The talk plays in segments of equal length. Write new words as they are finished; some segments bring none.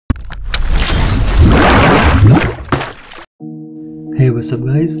Hey, what's up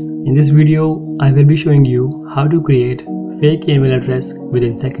guys? In this video, I will be showing you how to create fake email address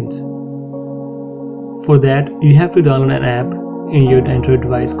within seconds. For that, you have to download an app in your Android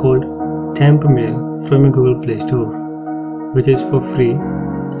device called Tuickle from your Google Play Store, which is for free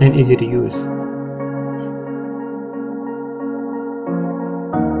and easy to use.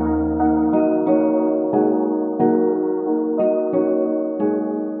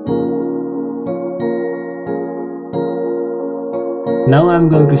 Now I'm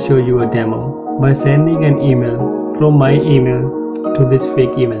going to show you a demo by sending an email from my email to this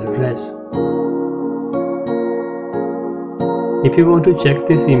fake email address. If you want to check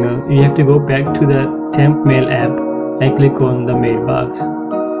this email, you have to go back to the Tuickle app and click on the mailbox.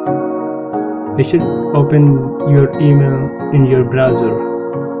 You should open your email in your browser.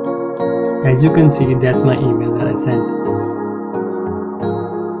 As you can see, that's my email that I sent.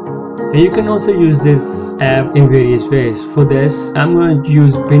 You can also use this app in various ways. For this, I'm going to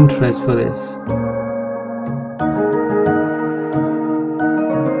use Pinterest for this.